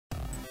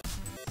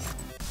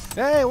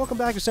Hey, welcome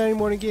back to Saturday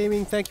Morning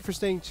Gaming. Thank you for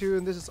staying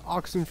tuned. This is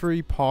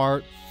Oxenfree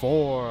Part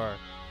 4.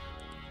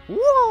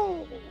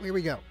 Whoa! Here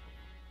we go.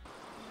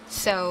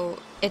 So,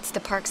 it's the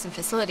Parks and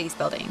Facilities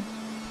building.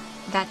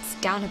 That's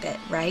down a bit,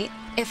 right?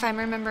 If I'm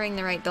remembering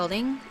the right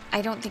building,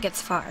 I don't think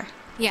it's far.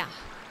 Yeah.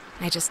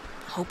 I just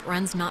hope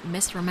Ren's not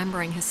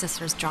misremembering his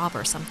sister's job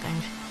or something.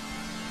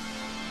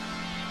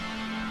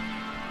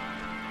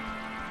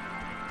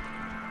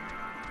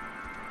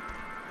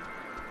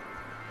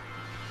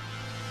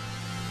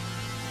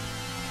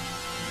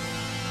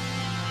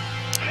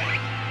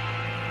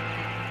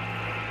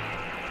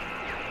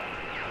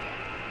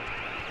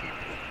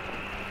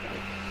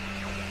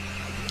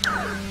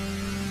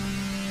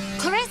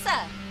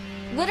 Clarissa!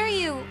 What are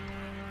you...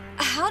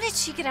 How did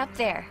she get up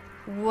there?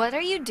 What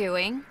are you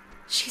doing?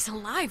 She's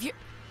alive.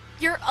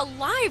 You're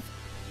alive!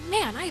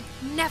 Man, I've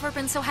never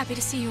been so happy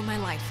to see you in my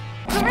life.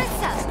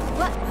 Clarissa!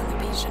 What?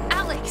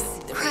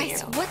 Alex!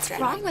 Christ, what's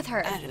wrong with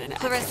her?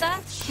 Clarissa,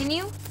 can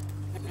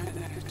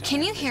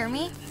you hear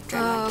me?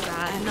 Oh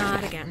God,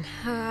 not again.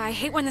 I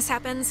hate when this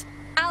happens.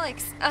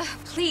 Alex,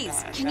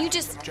 please, can you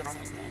just...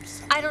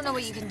 I don't know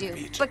what you can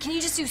do, but can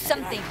you just do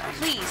something?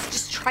 Please,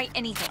 just try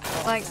anything.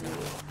 Like,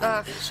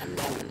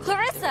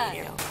 Clarissa!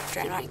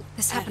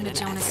 This happened to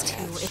Jonas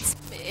too.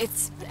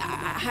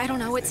 I don't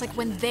know, it's like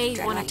when they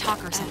want to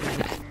talk or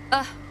something.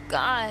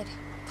 God.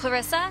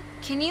 Clarissa,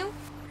 can you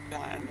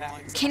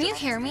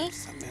hear me?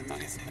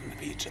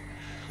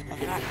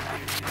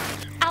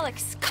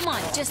 Alex, come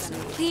on, just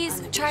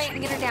please try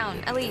and get her down.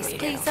 At least,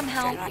 please,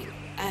 somehow.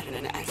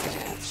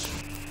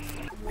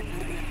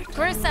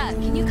 Clarissa,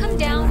 can you come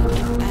down?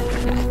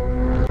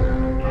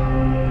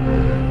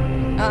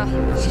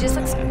 She just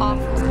looks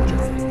awful.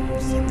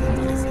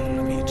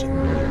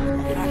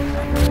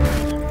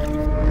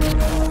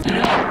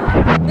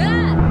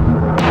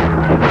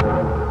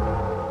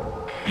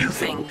 You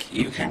think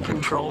you can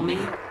control me?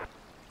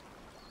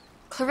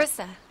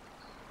 Clarissa.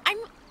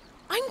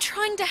 I'm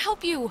trying to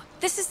help you.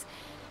 This...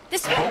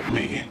 Help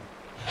me.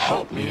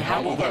 Help me.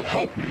 How will that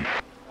help me?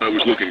 I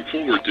was looking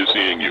forward to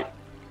seeing you.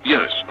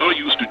 Yes, I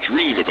used to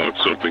dream about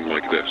something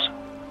like this.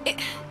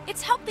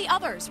 It's helped the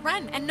others.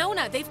 Ren and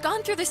Nona, they've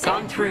gone through this...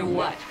 Gone through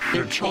what?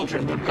 They're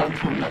children. They've gone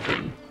through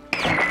nothing.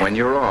 When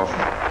you're off,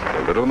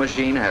 the little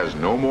machine has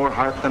no more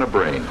heart than a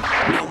brain.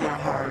 No more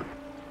heart.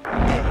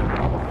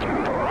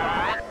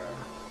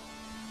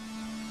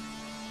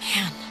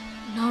 Man,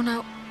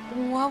 Nona,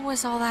 what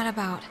was all that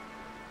about?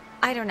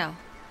 I don't know.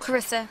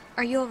 Clarissa,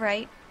 are you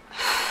alright?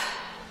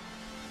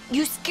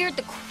 You scared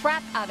the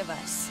crap out of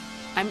us.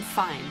 I'm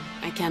fine.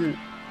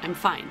 I'm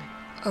fine.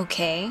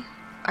 Okay.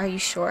 Are you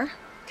sure?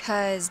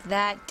 'Cause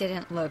that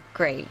didn't look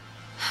great.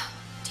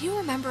 Do you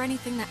remember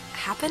anything that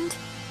happened?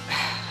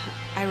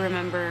 I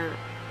remember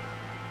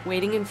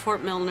waiting in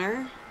Fort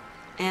Milner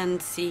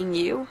and seeing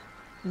you.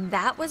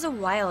 That was a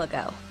while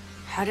ago.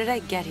 How did I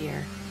get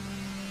here?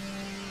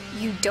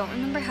 You don't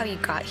remember how you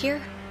got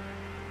here?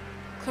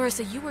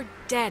 Clarissa, you were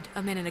dead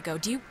a minute ago.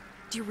 Do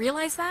you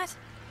realize that?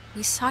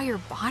 We saw your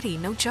body,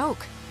 no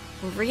joke.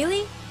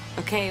 Really?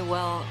 Okay,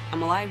 well,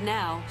 I'm alive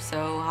now,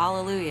 so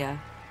hallelujah.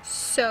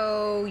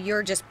 So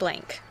you're just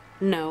blank.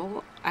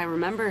 No, I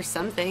remember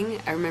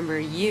something. I remember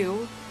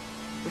you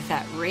with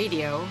that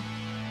radio.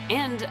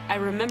 And I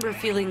remember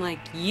feeling like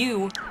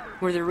you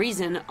were the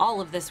reason all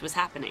of this was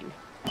happening.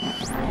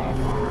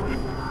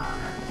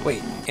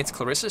 Wait, it's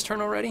Clarissa's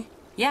turn already?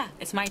 Yeah,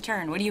 it's my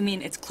turn. What do you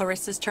mean it's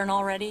Clarissa's turn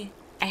already?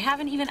 I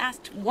haven't even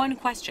asked one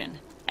question.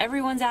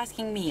 Everyone's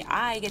asking me.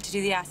 I get to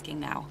do the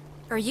asking now.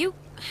 Are you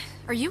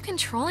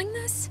controlling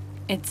this?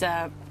 It's,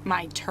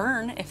 my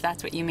turn, if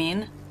that's what you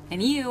mean.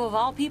 And you, of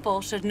all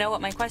people, should know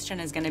what my question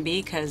is gonna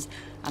be, because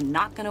I'm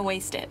not gonna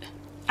waste it.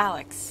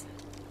 Alex,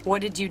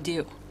 what did you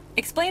do?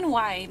 Explain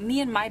why me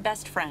and my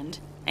best friend,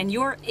 and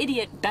your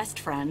idiot best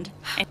friend,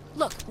 and...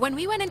 Look, when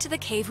we went into the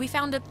cave, we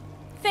found a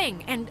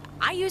thing, and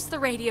I used the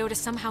radio to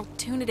somehow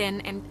tune it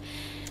in, and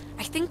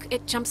I think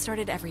it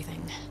jump-started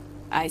everything.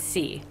 I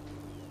see.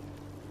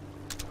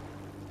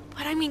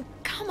 But I mean,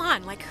 come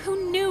on, like,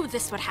 who knew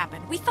this would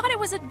happen? We thought it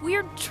was a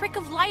weird trick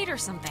of light or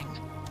something.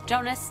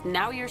 Jonas,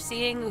 now you're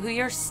seeing who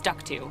you're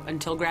stuck to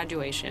until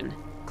graduation.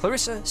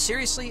 Clarissa,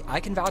 seriously, I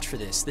can vouch for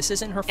this. This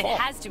isn't her fault. It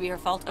has to be her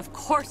fault. Of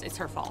course it's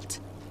her fault.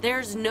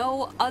 There's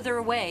no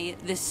other way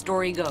this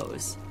story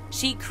goes.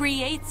 She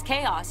creates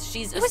chaos.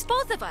 It was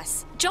both of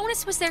us.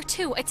 Jonas was there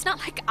too. It's not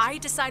like I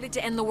decided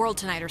to end the world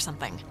tonight or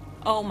something.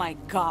 Oh my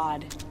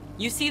God.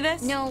 You see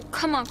this? No,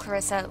 come on,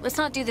 Clarissa. Let's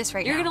not do this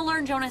right now. You're gonna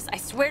learn, Jonas. I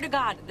swear to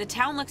God. The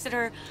town looks at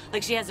her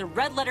like she has a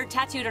red letter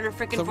tattooed on her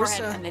frickin'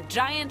 forehead, and the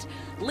giant,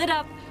 lit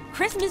up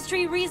Christmas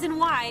tree reason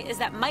why is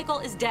that Michael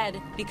is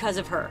dead because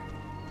of her.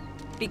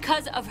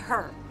 Because of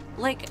her.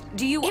 Like,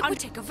 do you... It would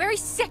take a very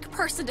sick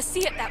person to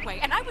see it that way,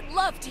 and I would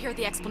love to hear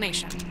the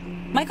explanation.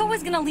 Michael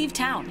was gonna leave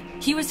town.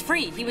 He was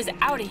free. He was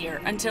out of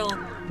here until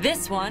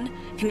this one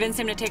convinced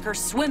him to take her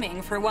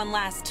swimming for one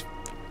last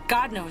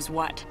God knows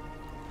what.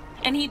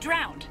 And he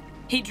drowned.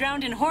 He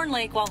drowned in Horn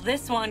Lake while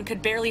this one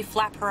could barely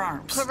flap her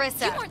arms.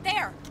 Clarissa. You weren't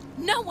there.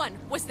 No one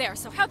was there,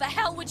 so how the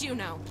hell would you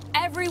know?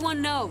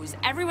 Everyone knows.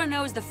 Everyone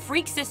knows the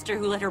freak sister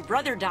who let her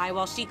brother die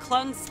while she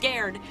clung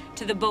scared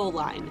to the bow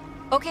line.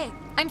 Okay,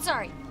 I'm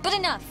sorry, but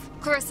enough.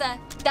 Clarissa,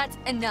 that's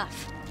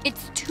enough.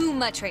 It's too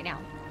much right now.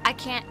 I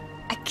can't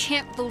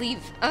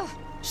believe, ugh.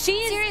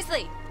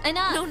 Seriously,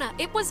 enough. Nona,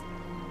 it was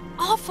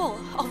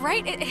awful, all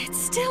right? It's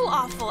still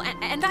awful,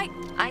 and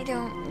I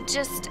don't,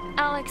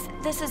 Alex,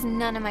 this is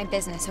none of my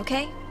business,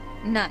 okay?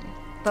 None.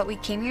 But we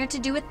came here to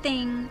do a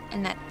thing,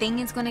 and that thing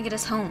is gonna get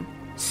us home.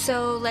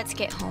 So let's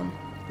get home.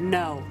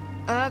 No.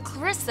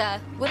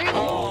 Clarissa, what are you...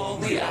 All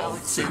the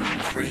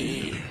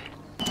Oxenfree.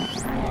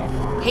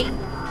 Hey,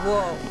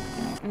 whoa.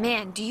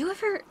 Man, do you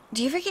ever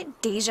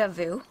get deja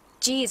vu?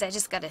 Geez, I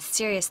just got a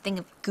serious thing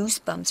of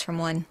goosebumps from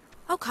one.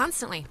 Oh,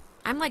 constantly.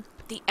 I'm like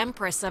the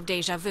empress of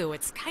deja vu.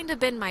 It's kind of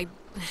been like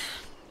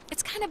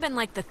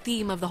the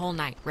theme of the whole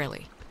night,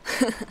 really.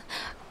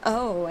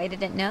 Oh, I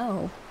didn't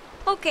know.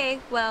 Okay,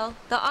 well,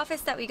 the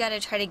office that we gotta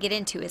try to get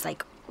into is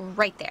like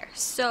right there.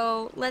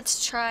 So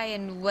let's try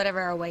and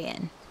whatever our way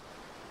in.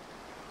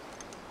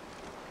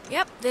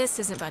 Yep, this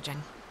isn't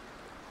budging.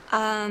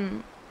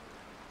 I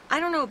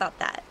don't know about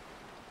that.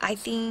 I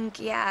think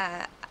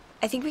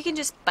we can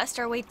just bust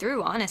our way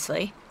through,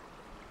 honestly.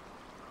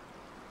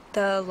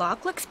 The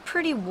lock looks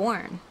pretty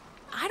worn.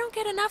 I don't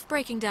get enough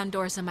breaking down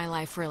doors in my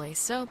life, really,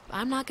 so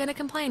I'm not gonna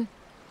complain.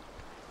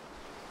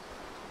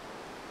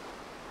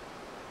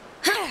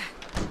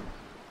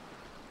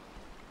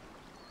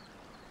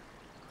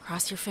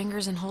 Cross your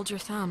fingers and hold your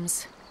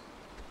thumbs.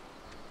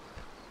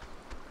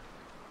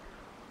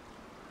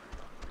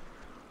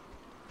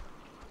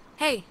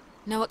 Hey,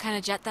 know what kind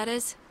of jet that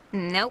is?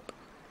 Nope.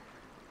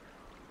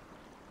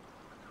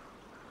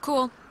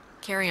 Cool.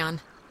 Carry on.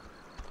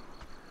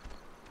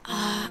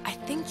 I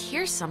think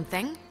here's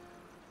something.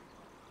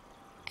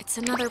 It's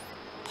another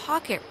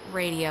pocket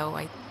radio,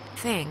 I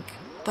think.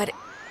 But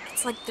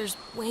it's like there's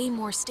way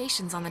more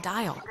stations on the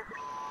dial.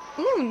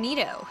 Ooh,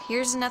 neato.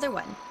 Here's another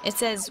one. It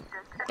says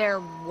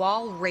they're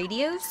wall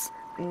radios?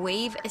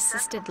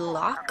 Wave-assisted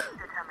lock?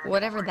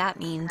 Whatever that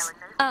means.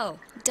 Oh,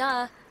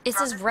 duh. It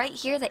says right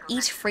here that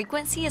each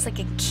frequency is like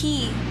a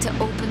key to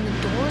open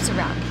the doors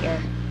around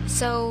here.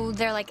 So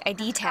they're like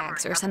ID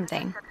tags or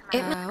something.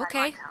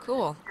 Okay,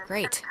 cool.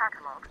 Great.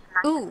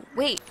 Ooh,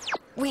 wait,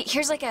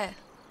 here's like a...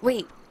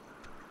 Wait,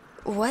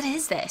 what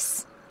is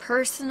this?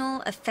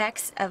 Personal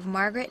effects of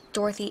Margaret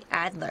Dorothy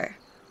Adler.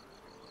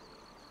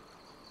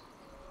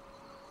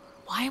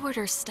 Why would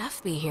her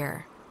stuff be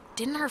here?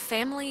 Didn't her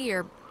family,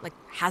 or, like,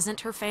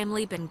 hasn't her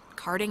family been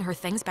carting her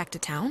things back to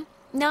town?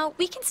 No,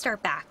 we can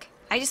start back.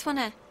 I just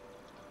wanna...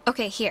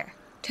 Okay, here.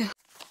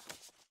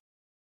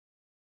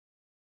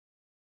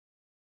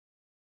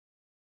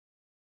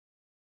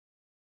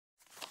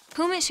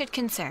 Whom it should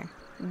concern,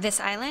 this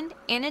island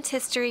and its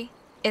history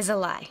is a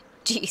lie.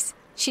 Jeez,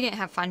 she didn't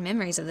have fond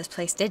memories of this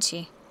place, did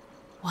she?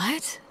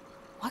 What?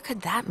 What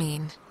could that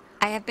mean?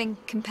 I have been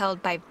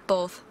compelled by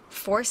both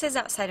forces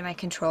outside of my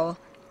control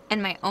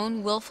and my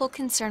own willful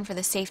concern for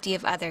the safety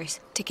of others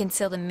to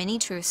conceal the many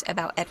truths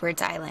about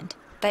Edwards Island.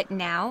 But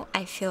now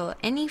I feel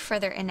any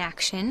further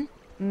inaction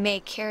may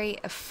carry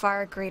a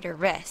far greater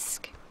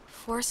risk.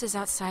 Forces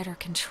outside our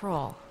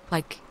control?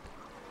 Like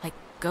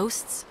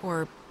ghosts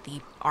or the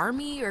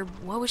army, or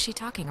what was she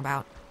talking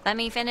about? Let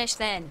me finish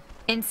then.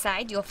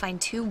 Inside, you'll find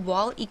 2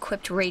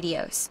 wall-equipped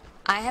radios.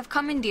 I have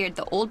commandeered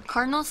the old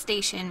Cardinal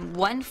Station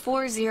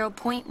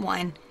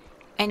 140.1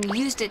 and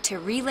used it to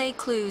relay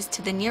clues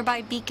to the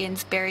nearby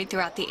beacons buried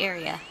throughout the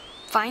area.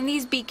 Find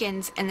these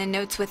beacons and the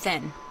notes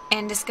within,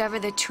 and discover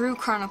the true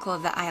chronicle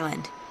of the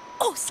island.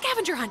 Oh,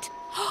 scavenger hunt!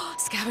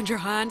 Scavenger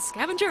hunt,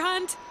 scavenger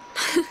hunt!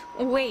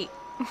 Wait.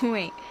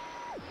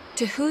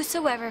 To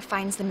whosoever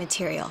finds the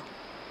material,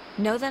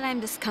 know that I'm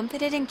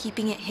discomfited in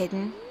keeping it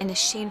hidden and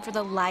ashamed for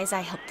the lies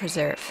I helped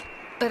preserve.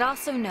 But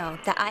also know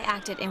that I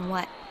acted in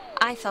what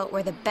I felt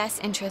were the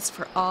best interests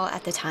for all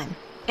at the time.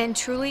 And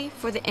truly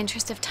for the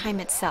interest of time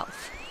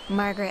itself.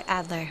 Margaret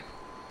Adler.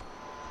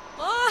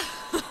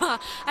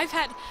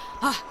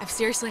 I've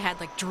seriously had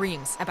like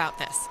dreams about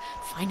this.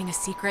 Finding a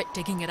secret,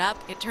 digging it up,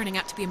 it turning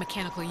out to be a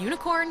mechanical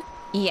unicorn.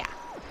 Yeah,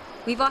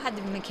 we've all had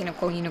the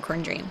mechanical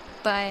unicorn dream.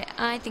 But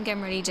I think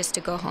I'm ready just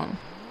to go home.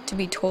 To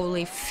be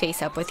totally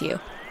face up with you.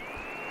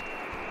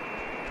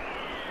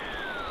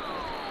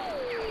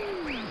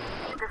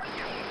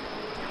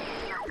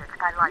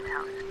 By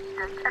Lighthouse,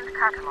 date and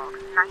catalogue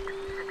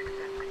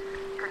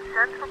 1966.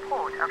 Concerns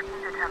report of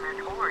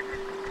indeterminate origin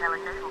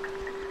detailing naval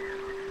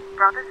communications.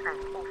 Brother's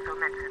name also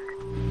mentioned.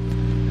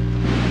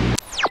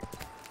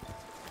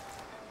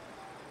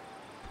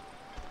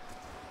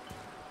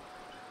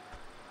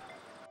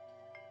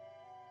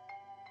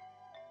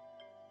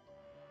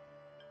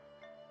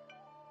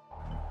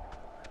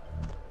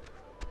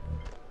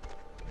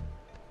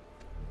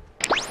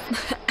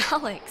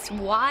 Alex,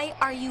 why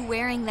are you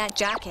wearing that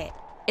jacket?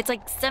 It's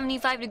like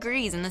 75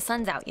 degrees and the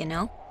sun's out, you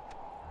know?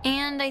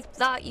 And I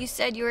thought you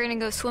said you were gonna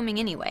go swimming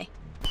anyway.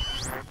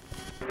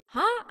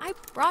 Huh? I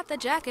brought the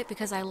jacket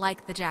because I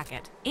like the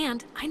jacket.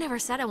 And I never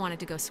said I wanted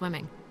to go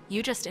swimming.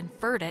 You just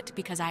inferred it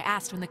because I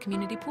asked when the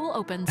community pool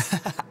opens.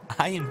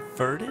 I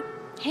inferred it?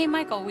 Hey,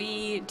 Michael,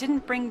 we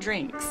didn't bring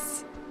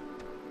drinks.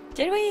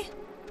 Did we?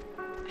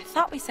 I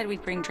thought we said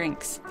we'd bring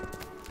drinks.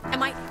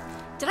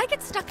 Did I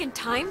get stuck in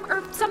time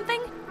or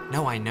something?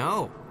 No, I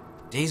know.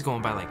 Day's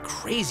going by like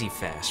crazy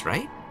fast,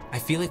 right? I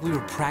feel like we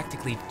were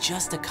practically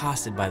just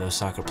accosted by those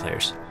soccer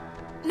players.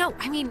 No,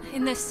 I mean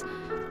in this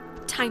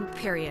time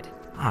period.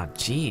 Aw,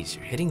 geez,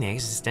 you're hitting the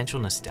existential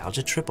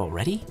nostalgia trip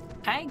already?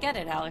 I get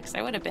it, Alex.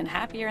 I would have been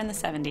happier in the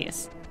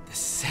 70s. The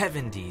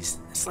 70s?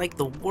 It's like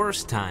the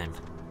worst time.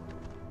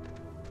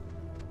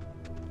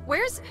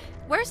 Where's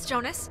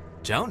Jonas?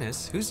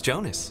 Jonas? Who's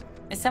Jonas?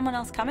 Is someone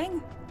else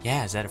coming?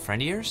 Yeah, is that a friend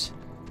of yours?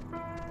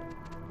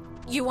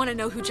 You want to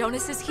know who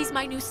Jonas is? He's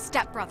my new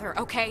stepbrother,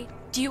 okay?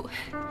 Do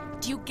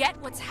you get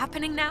what's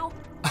happening now?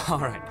 All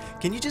right,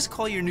 can you just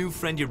call your new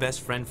friend your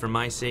best friend for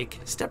my sake?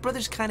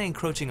 Stepbrother's kind of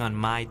encroaching on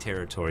my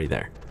territory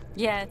there.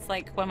 Yeah, it's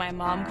like when my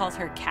mom calls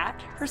her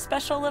cat her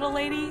special little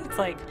lady. It's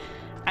like,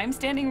 I'm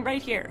standing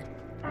right here.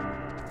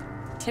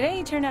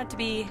 Today turned out to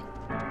be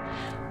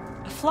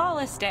a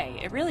flawless day.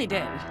 It really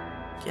did.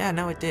 Yeah,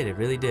 no, it did. It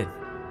really did.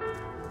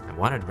 I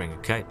wanted to bring a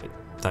kite, but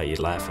thought you'd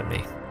laugh at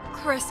me.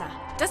 Clarissa,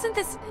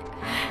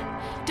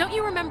 don't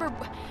you remember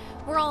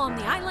we're all on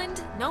the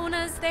island?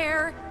 Nona's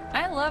there.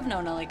 I love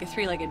Nona like a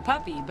three-legged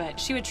puppy, but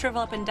she would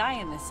shrivel up and die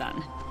in the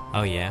sun.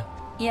 Oh, yeah?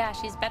 Yeah,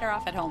 she's better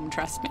off at home,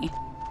 trust me.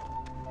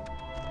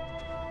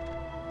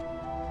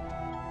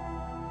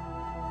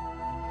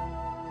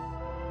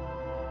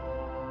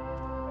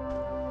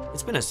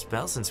 It's been a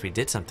spell since we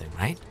did something,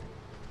 right?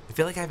 I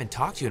feel like I haven't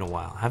talked to you in a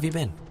while. How have you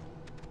been?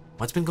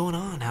 What's been going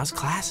on? How's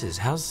classes?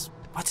 How's,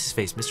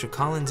 what's-his-face, Mr.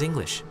 Collins'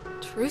 English?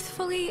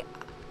 Truthfully,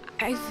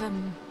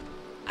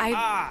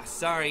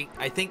 Sorry.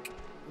 I think,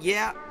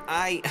 yeah,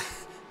 I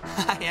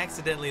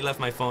accidentally left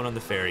my phone on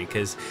the ferry,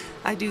 because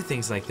I do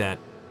things like that.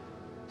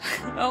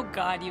 Oh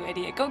God, you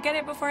idiot. Go get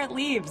it before it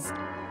leaves.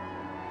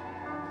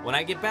 When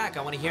I get back,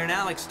 I want to hear an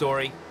Alex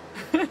story.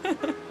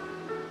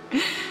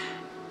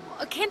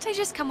 Can't I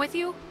just come with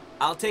you?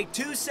 I'll take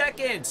 2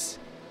 seconds.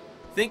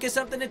 Think of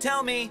something to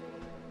tell me.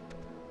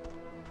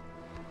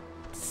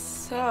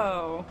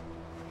 So...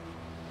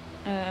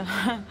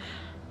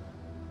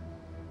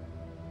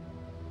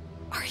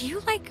 Are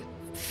you, like,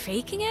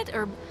 faking it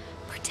or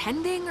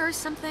pretending or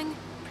something?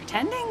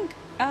 Pretending?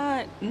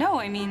 No,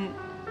 I mean,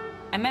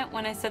 I meant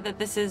when I said that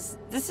this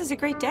is a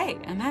great day.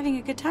 I'm having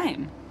a good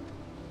time.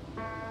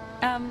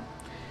 I'm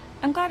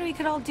glad we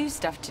could all do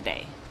stuff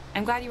today.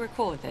 I'm glad you were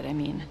cool with it, I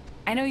mean.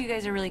 I know you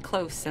guys are really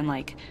close and,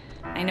 like,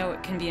 I know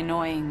it can be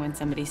annoying when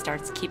somebody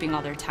starts keeping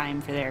all their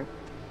time for their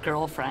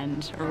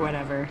girlfriend or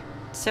whatever.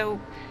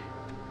 So,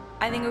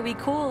 I think it would be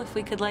cool if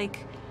we could,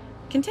 like,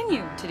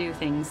 continue to do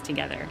things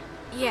together.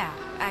 Yeah,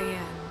 I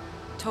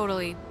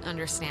totally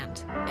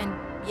understand. And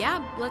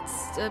yeah,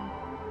 let's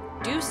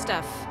do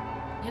stuff,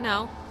 you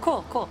know.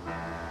 Cool, cool.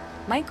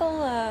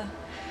 Michael,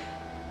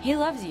 he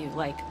loves you,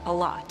 like, a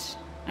lot.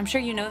 I'm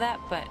sure you know that,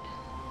 but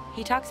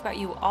he talks about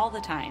you all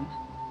the time.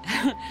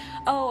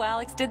 Oh,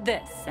 Alex did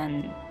this,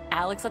 and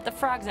Alex let the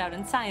frogs out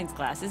in science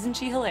class. Isn't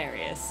she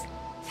hilarious?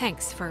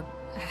 Thanks for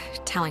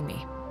telling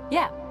me.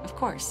 Yeah, of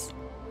course.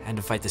 I had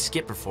to fight the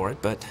skipper for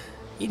it, but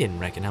he didn't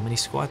reckon how many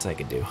squats I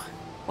could do.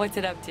 What's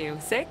it up to,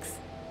 6?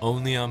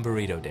 Only on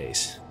burrito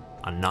days.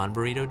 On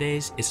non-burrito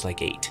days, it's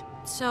like 8.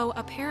 So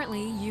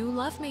apparently you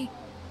love me.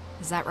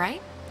 Is that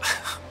right?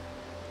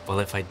 Well,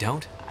 if I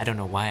don't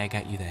know why I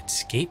got you that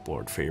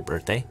skateboard for your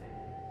birthday.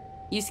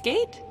 You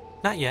skate?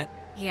 Not yet.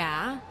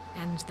 Yeah,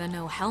 and the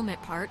no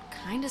helmet part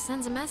kinda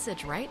sends a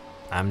message, right?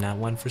 I'm not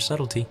one for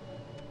subtlety.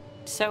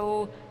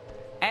 So,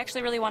 I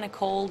actually really want a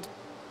cold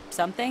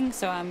something,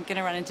 so I'm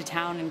gonna run into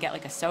town and get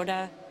like a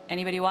soda.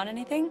 Anybody want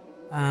anything?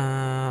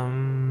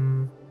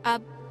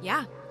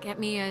 Yeah. Get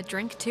me a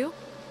drink too?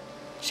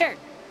 Sure.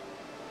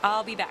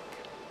 I'll be back.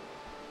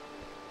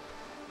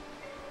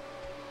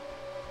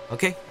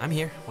 Okay, I'm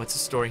here. What's the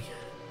story?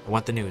 I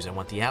want the news. I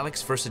want the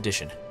Alex first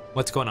edition.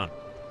 What's going on?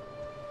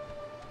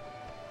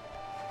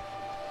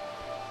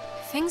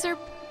 Things are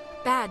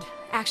bad,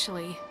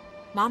 actually.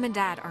 Mom and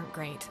Dad aren't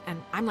great,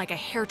 and I'm like a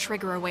hair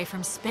trigger away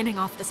from spinning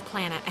off this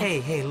planet.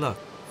 Hey, look.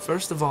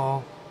 First of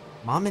all,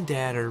 Mom and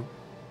Dad are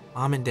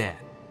Mom and Dad.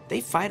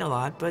 They fight a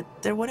lot, but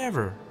they're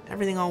whatever.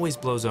 Everything always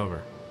blows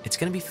over. It's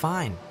gonna be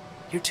fine.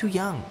 You're too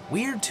young.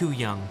 We're too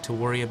young to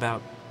worry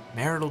about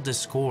marital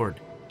discord.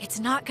 It's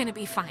not gonna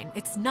be fine.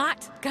 It's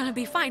not gonna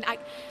be fine.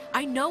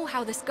 I know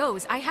how this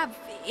goes. I have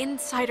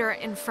insider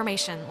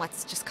information,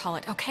 let's just call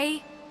it,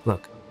 okay?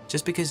 Look,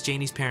 just because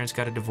Janie's parents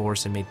got a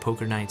divorce and made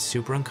poker nights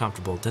super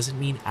uncomfortable doesn't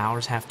mean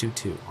ours have to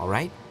too,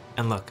 alright?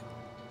 And look,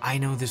 I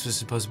know this was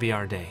supposed to be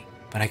our day,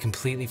 but I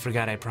completely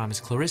forgot I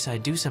promised Clarissa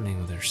I'd do something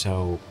with her,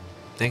 so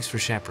thanks for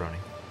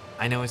chaperoning.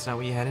 I know it's not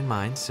what you had in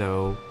mind,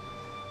 so...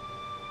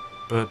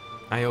 but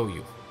I owe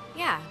you.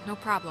 Yeah, no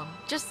problem.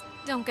 Just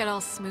don't get all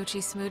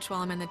smoochy smooch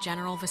while I'm in the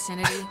general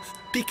vicinity.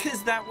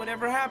 Because that would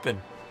ever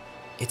happen.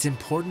 It's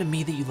important to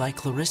me that you like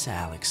Clarissa,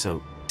 Alex,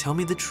 so tell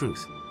me the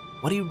truth.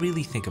 What do you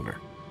really think of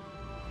her?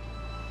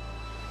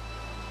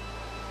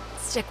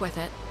 Stick with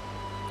it.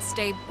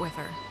 stay with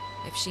her.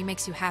 If she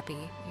makes you happy,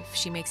 if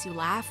she makes you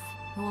laugh,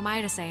 who am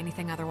I to say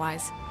anything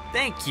otherwise?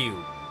 Thank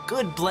you.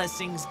 Good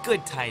blessings,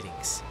 good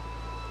tidings.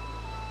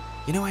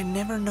 You know, I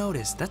never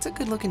noticed. That's a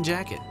good-looking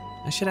jacket.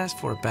 I should ask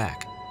for it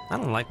back. I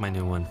don't like my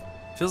new one.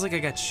 Feels like I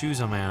got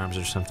shoes on my arms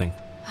or something.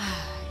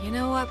 You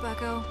know what,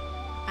 Bucko?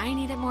 I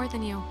need it more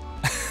than you.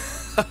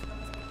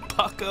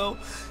 Bucko?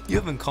 You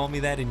haven't called me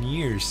that in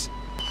years.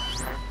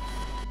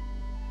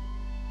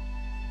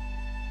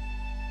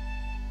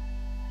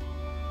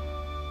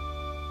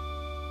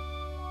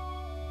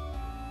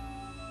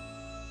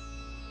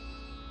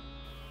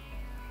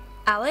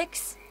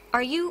 Alex,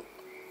 are you...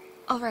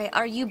 Alright,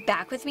 are you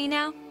back with me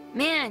now?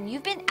 Man,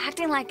 you've been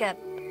acting like a...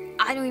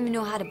 I don't even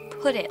know how to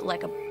put it,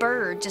 like a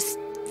bird, just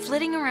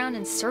flitting around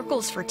in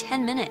circles for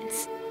 10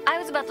 minutes. I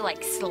was about to,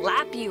 like,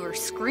 slap you or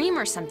scream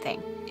or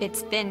something.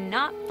 It's been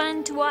not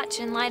fun to watch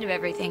in light of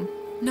everything.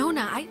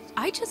 Nona,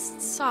 I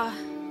just saw...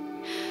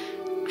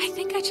 I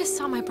think I just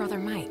saw my brother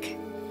Mike.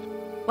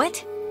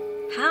 What?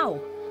 How?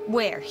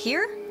 Where?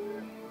 Here?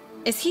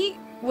 Is he...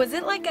 Was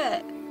it like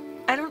a...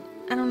 I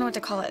don't know what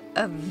to call it.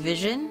 A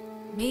vision?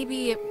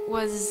 Maybe it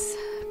was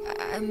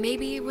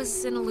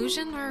an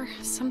illusion or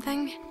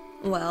something?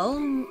 Well,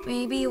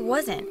 maybe it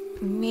wasn't.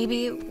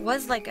 Maybe it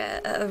was like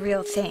a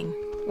real thing.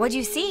 What'd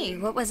you see?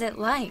 What was it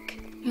like?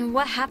 And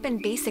what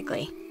happened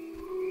basically?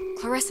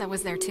 Clarissa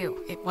was there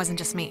too. It wasn't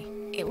just me.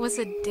 It was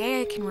a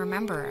day I can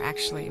remember,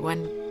 actually,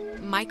 when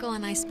Michael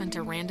and I spent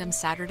a random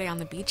Saturday on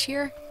the beach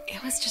here.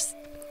 It was just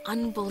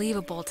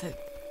unbelievable to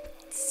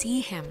see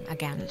him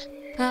again.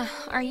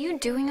 Are you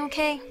doing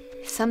okay?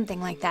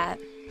 Something like that.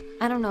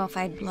 I don't know if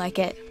I'd like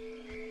it.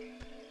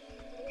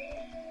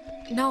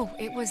 No,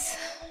 it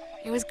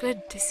was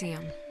good to see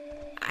him.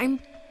 I'm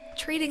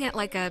treating it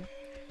like a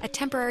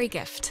temporary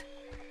gift.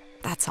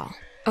 That's all.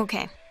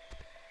 Okay.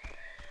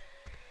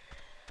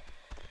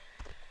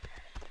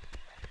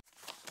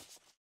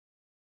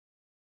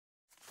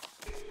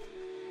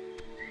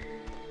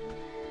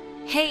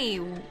 Hey,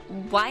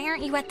 why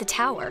aren't you at the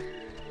tower?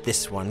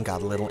 This one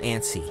got a little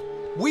antsy.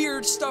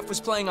 Weird stuff was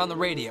playing on the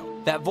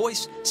radio. That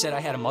voice said I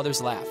had a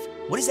mother's laugh.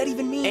 What does that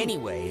even mean?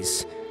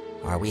 Anyways,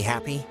 are we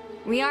happy?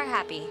 We are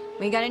happy.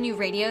 We got a new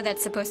radio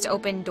that's supposed to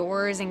open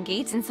doors and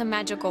gates in some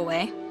magical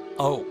way.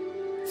 Oh,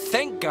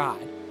 thank God.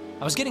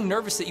 I was getting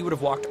nervous that you would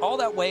have walked all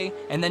that way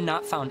and then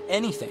not found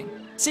anything.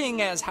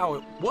 Seeing as how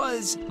it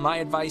was my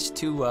advice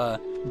to,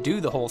 do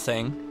the whole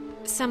thing.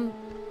 Some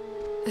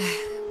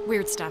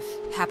weird stuff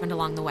happened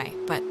along the way,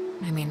 but,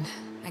 I mean,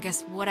 I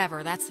guess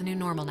whatever, that's the new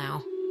normal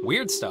now.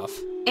 Weird stuff?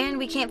 And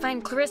we can't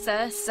find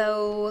Clarissa,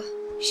 so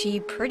she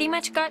pretty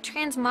much got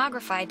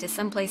transmogrified to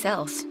someplace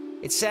else.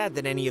 It's sad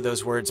that any of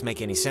those words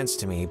make any sense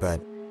to me,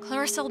 but...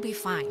 Clarissa will be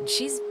fine.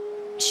 She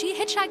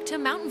hitchhiked to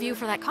Mountain View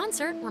for that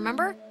concert,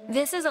 remember?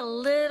 This is a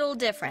little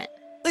different.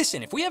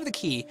 Listen, if we have the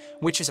key,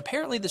 which is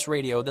apparently this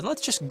radio, then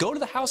let's just go to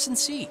the house and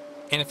see.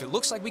 And if it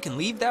looks like we can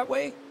leave that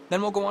way,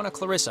 then we'll go on a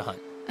Clarissa hunt.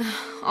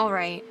 All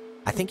right.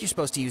 I think you're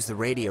supposed to use the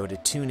radio to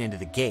tune into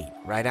the gate,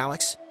 right,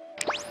 Alex?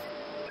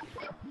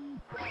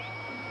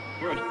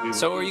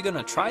 So are you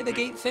gonna try the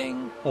gate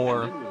thing,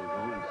 or...?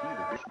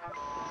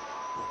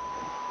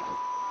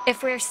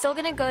 If we're still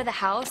gonna go to the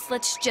house,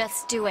 let's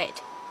just do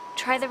it.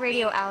 Try the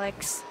radio,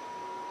 Alex.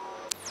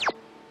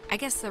 I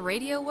guess the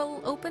radio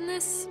will open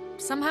this,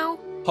 somehow?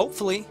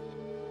 Hopefully.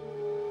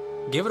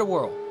 Give it a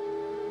whirl.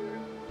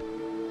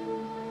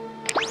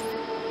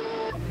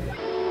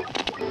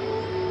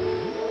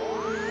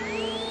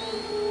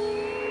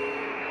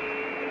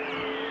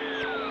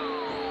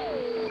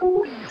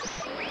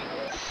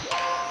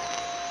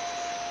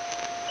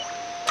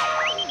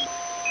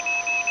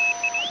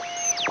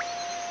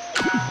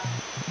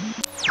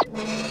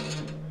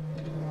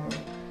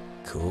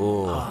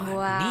 Cool.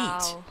 Wow.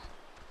 Neat.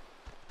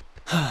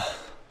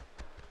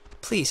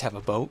 Please have a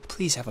boat.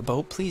 Please have a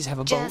boat. Please have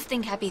a boat. Just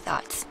think happy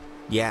thoughts.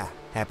 Yeah,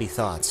 happy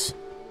thoughts.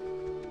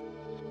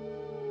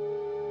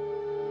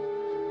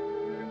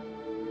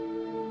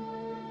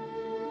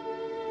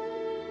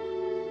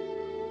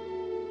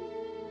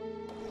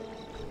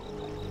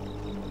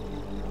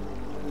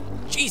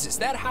 Jesus,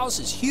 that house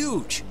is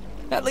huge.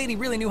 That lady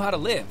really knew how to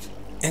live.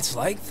 It's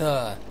like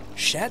the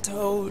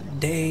Chateau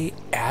des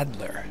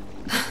Adler.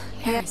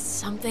 There's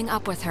something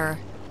up with her.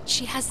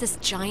 She has this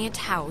giant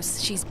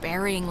house. She's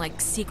burying, like,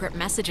 secret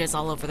messages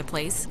all over the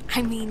place.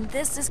 I mean,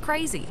 this is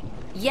crazy.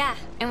 Yeah,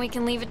 and we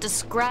can leave it to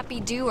Scrappy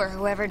Doo or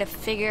whoever to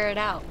figure it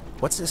out.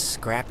 What's a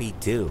Scrappy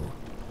Doo?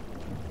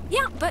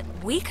 Yeah, but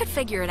we could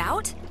figure it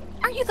out.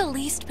 Aren't you the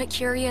least bit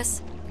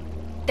curious?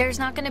 There's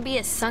not gonna be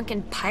a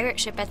sunken pirate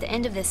ship at the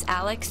end of this,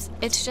 Alex.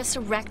 It's just a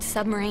wrecked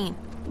submarine.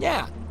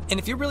 Yeah, and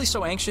if you're really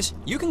so anxious,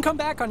 you can come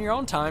back on your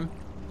own time.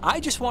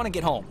 I just want to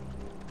get home.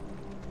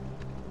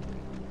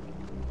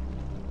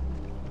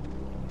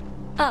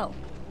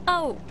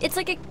 Oh, it's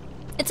like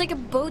a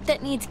boat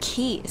that needs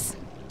keys.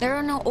 There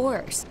are no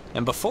oars.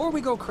 And before we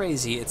go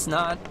crazy, it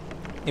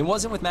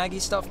wasn't with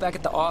Maggie's stuff back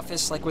at the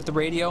office, like with the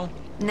radio?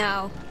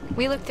 No,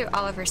 we looked through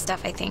all of her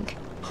stuff, I think.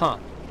 Huh.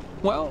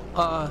 Well,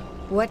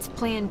 What's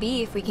plan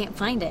B if we can't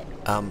find it?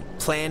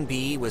 Plan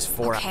B was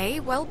for... Okay,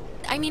 well,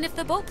 I mean, if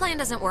the boat plan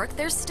doesn't work,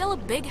 there's still a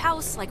big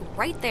house, like,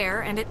 right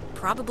there, and it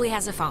probably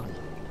has a phone.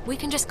 We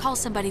can just call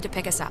somebody to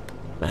pick us up.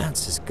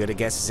 That's as good a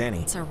guess as any.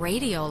 It's a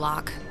radio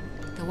lock.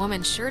 The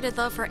woman sure did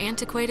love her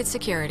antiquated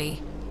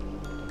security.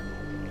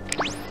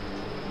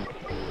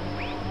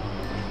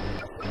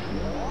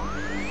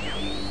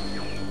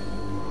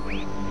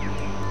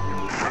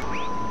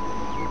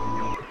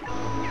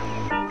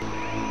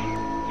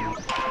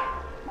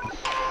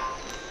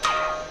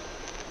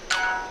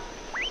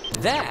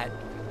 That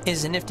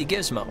is a nifty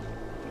gizmo.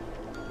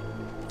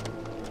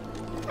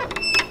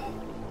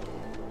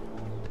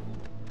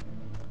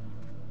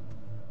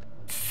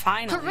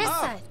 Finally. Clarissa,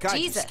 Oh, God,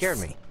 Jesus. you scared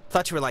me.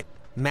 Thought you were like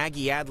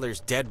Maggie Adler's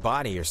dead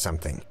body or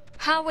something.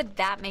 How would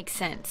that make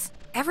sense?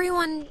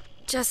 Everyone,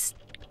 just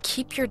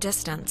keep your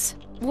distance.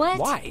 What?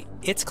 Why?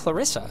 It's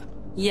Clarissa.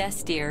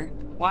 Yes, dear.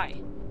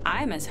 Why?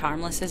 I'm as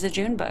harmless as a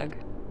June bug.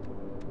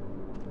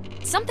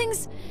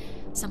 Something's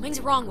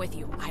wrong with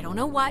you. I don't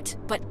know what,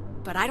 but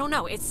I don't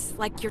know. It's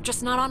like you're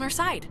just not on our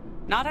side.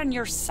 Not on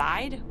your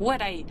side?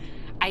 What, I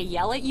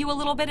yell at you a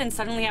little bit and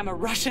suddenly I'm a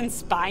Russian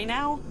spy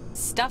now?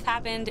 Stuff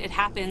happened, it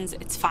happens,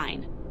 it's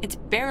fine. It's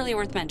barely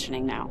worth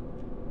mentioning now.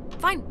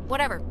 Fine,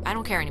 whatever. I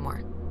don't care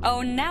anymore.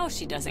 Oh, now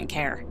she doesn't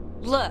care.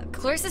 Look,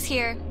 Clarissa's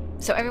here,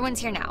 so everyone's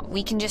here now.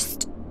 We can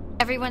just...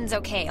 Everyone's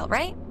okay, all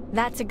right?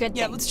 That's a good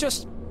thing. Yeah, let's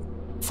just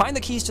find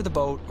the keys to the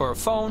boat or a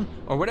phone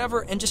or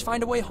whatever and just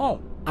find a way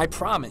home. I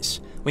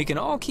promise. We can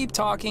all keep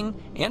talking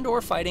and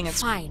or fighting at...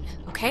 Fine,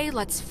 okay?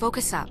 Let's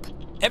focus up.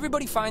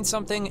 Everybody find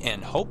something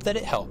and hope that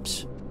it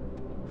helps.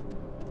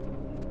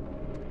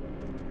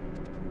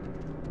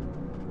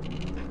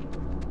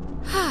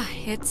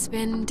 It's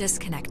been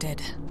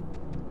disconnected.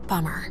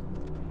 Bummer.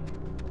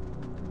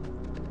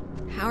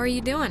 How are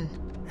you doing?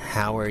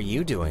 How are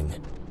you doing?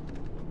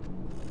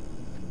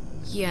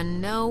 You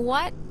know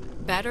what?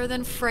 Better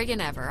than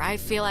friggin' ever. I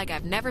feel like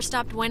I've never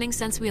stopped winning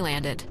since we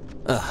landed.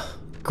 Ugh,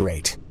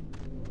 great.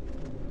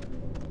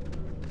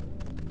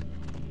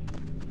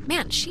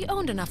 Man, she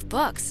owned enough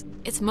books.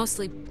 It's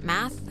mostly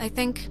math, I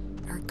think.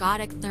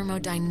 Ergodic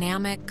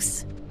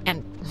thermodynamics.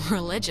 And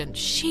religion.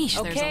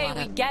 Sheesh, there's a Okay, lot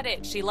we of... get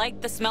it. She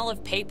liked the smell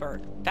of paper.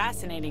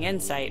 Fascinating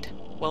insight.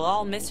 We'll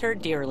all miss her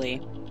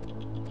dearly.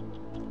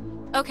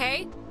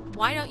 Okay,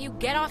 why don't you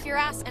get off your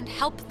ass and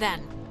help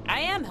then?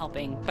 I am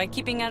helping by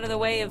keeping out of the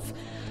way of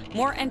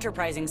more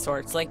enterprising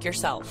sorts like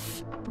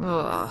yourself.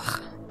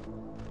 Ugh.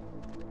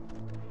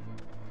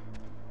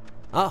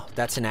 Oh,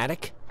 that's an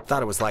attic?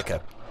 Thought it was like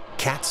a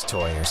cat's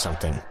toy or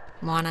something.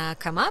 Wanna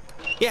come up?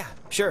 Yeah,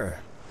 sure.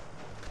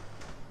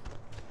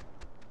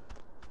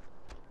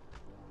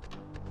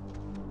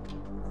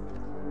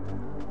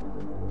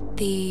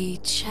 The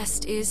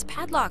chest is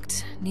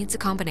padlocked. Needs a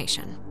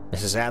combination.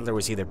 Mrs. Adler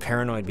was either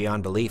paranoid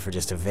beyond belief or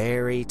just a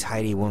very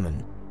tidy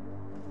woman.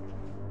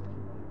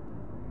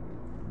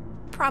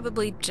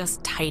 Probably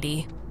just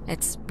tidy.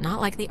 It's not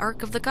like the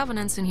Ark of the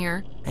Covenants in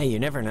here. Hey, you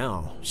never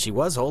know. She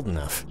was old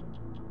enough.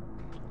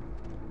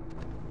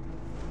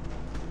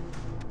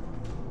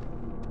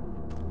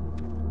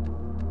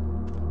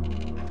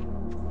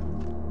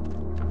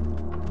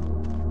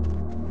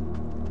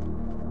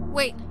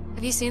 Wait,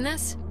 have you seen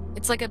this?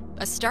 It's like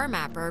a star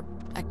map or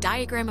a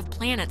diagram of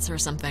planets or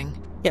something.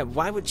 Yeah,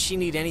 why would she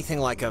need anything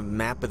like a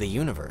map of the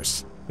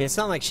universe? I mean, it's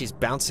not like she's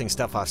bouncing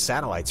stuff off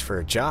satellites for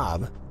a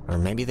job. Or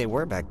maybe they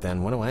were back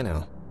then, what do I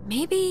know?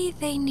 Maybe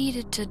they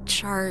needed to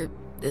chart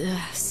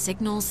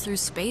signals through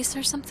space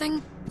or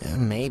something?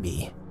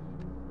 Maybe.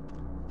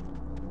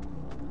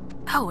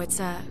 Oh, it's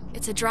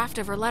a draft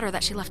of her letter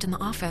that she left in the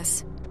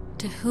office.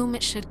 To whom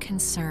it should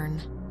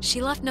concern.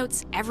 She left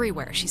notes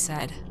everywhere, she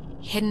said.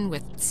 Hidden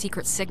with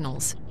secret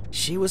signals.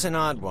 She was an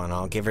odd one,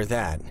 I'll give her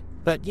that.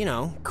 But, you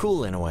know,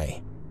 cool in a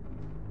way.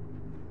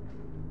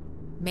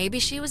 Maybe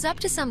she was up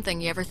to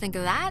something, you ever think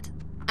of that?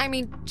 I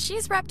mean,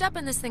 she's wrapped up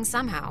in this thing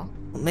somehow.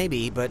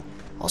 Maybe, but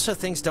also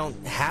things don't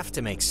have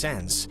to make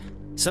sense.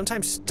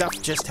 Sometimes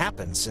stuff just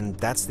happens, and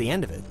that's the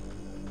end of it.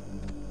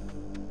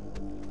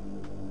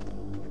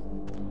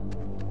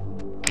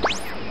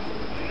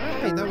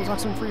 Alright, that was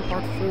Oxenfree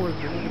Part 4,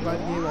 delivered by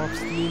the Game Off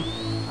Steam.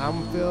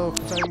 I'm Phil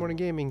from Saturday Morning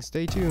Gaming.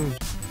 Stay tuned.